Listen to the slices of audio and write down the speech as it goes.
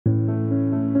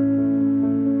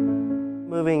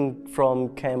Moving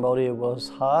from Cambodia was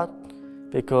hard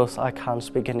because I can't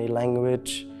speak any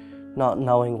language, not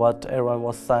knowing what everyone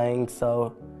was saying,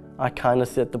 so I kind of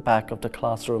sit at the back of the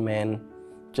classroom and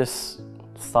just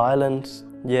silence.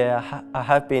 Yeah, I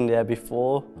have been there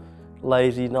before,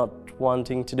 lazy, not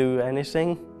wanting to do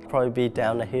anything. Probably be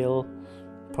down a hill,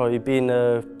 probably be in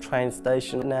a train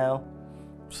station now,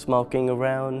 smoking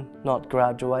around, not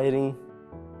graduating.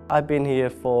 I've been here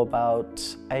for about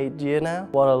 8 years now.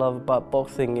 What I love about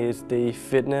boxing is the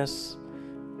fitness,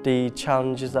 the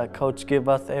challenges that coach give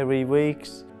us every week.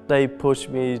 They push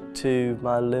me to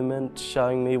my limit,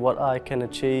 showing me what I can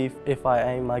achieve if I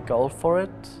aim my goal for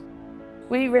it.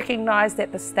 We recognise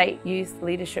that the State Youth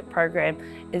Leadership Program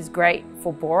is great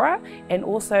for Bora and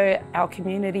also our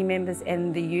community members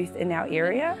and the youth in our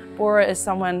area. Bora is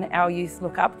someone our youth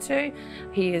look up to.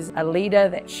 He is a leader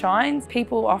that shines.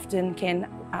 People often can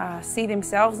see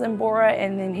themselves in Bora,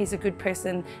 and then he's a good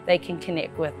person they can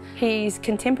connect with. He's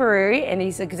contemporary and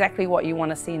he's exactly what you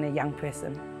want to see in a young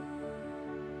person.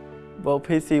 Well,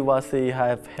 PCYC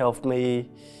have helped me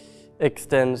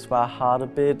extend my heart a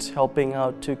bit, helping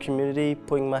out to community,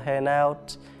 putting my hand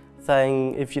out,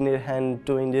 saying if you need a hand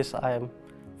doing this, I am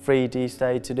free these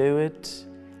days to do it.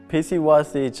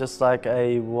 PCYC is just like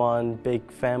a one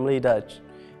big family that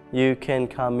you can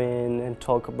come in and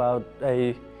talk about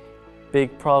a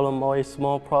big problem or a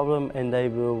small problem, and they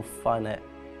will find it.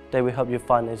 They will help you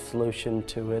find a solution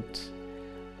to it.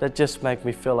 That just makes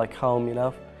me feel like home, you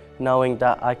know, knowing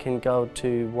that I can go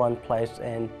to one place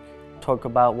and talk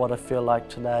about what I feel like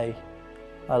today.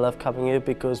 I love coming here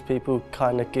because people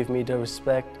kind of give me the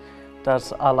respect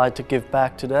that I like to give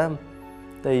back to them.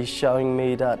 They're showing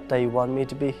me that they want me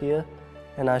to be here,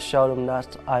 and I show them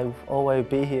that I'll always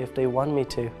be here if they want me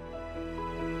to.